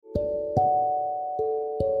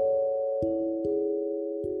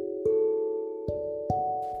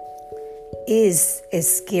is a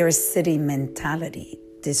scarcity mentality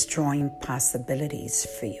destroying possibilities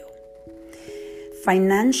for you?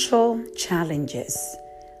 Financial challenges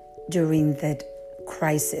during the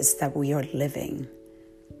crisis that we are living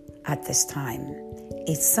at this time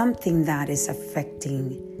is something that is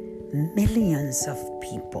affecting millions of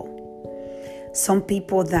people. Some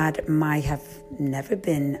people that might have never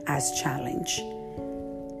been as challenged,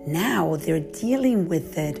 now they're dealing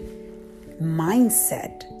with the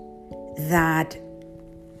mindset that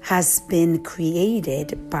has been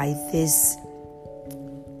created by this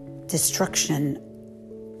destruction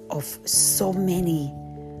of so many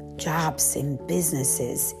jobs and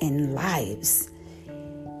businesses and lives.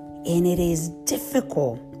 And it is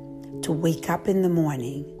difficult to wake up in the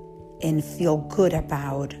morning and feel good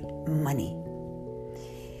about money.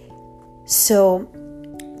 So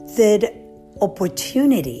the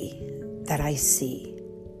opportunity that I see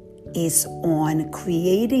is on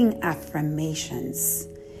creating affirmations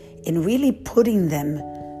and really putting them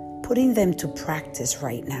to practice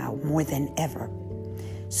right now more than ever.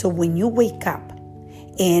 So when you wake up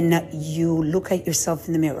and you look at yourself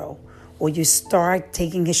in the mirror, or you start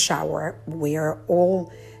taking a shower where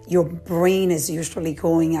all your brain is usually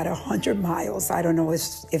going at 100 miles. I don't know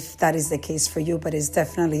if that is the case for you, but it's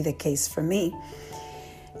definitely the case for me.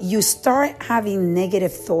 You start having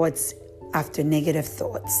negative thoughts after negative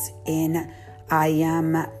thoughts. And I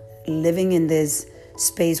am living in this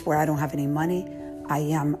space where I don't have any money.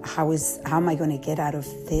 How am I going to get out of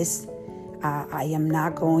this? I am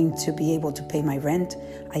not going to be able to pay my rent.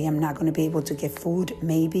 I am not going to be able to get food,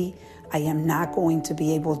 maybe. I am not going to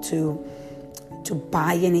be able to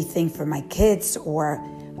buy anything for my kids or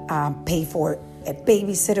pay for a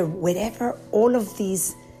babysitter, whatever, all of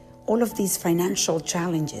these financial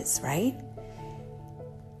challenges, right?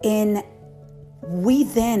 And we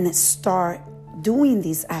then start doing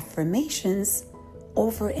these affirmations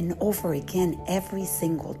over and over again every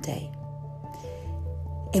single day.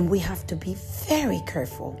 And we have to be very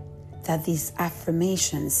careful that these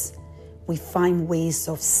affirmations, we find ways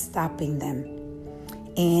of stopping them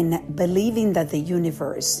and believing that the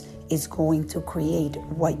universe is going to create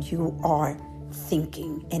what you are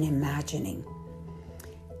thinking and imagining.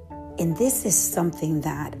 And this is something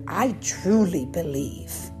that I truly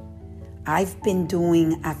believe. I've been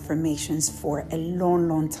doing affirmations for a long,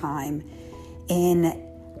 long time, and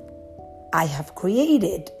I have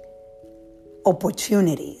created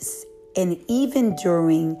opportunities. And even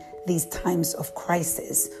during these times of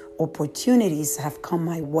crisis, opportunities have come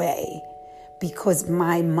my way because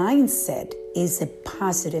my mindset is a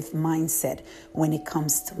positive mindset when it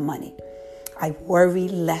comes to money. I worry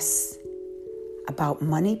less about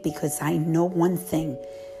money because I know one thing.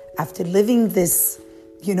 After living this,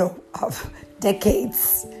 of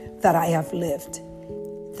decades that I have lived,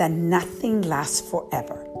 that nothing lasts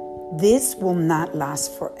forever. This will not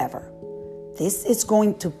last forever. This is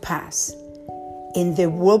going to pass. And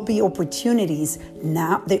there will be opportunities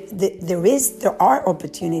now. There are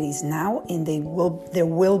opportunities now, and there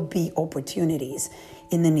will be opportunities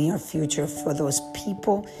in the near future for those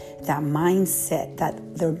people that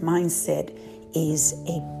their mindset is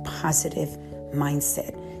a positive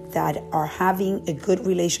mindset, that are having a good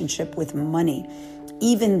relationship with money,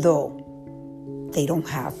 even though they don't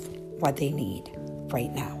have what they need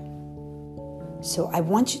right now. So I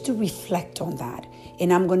want you to reflect on that.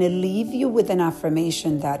 And I'm going to leave you with an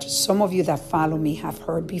affirmation that some of you that follow me have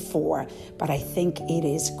heard before, but I think it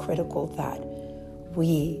is critical that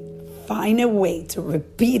we find a way to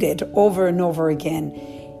repeat it over and over again,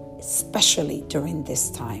 especially during this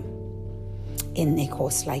time. And it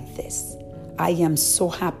goes like this. I am so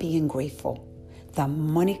happy and grateful that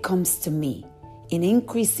money comes to me in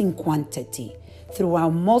increasing quantity throughout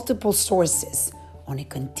multiple sources on a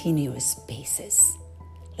continuous basis.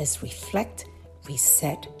 Let's reflect,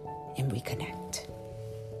 reset, and reconnect.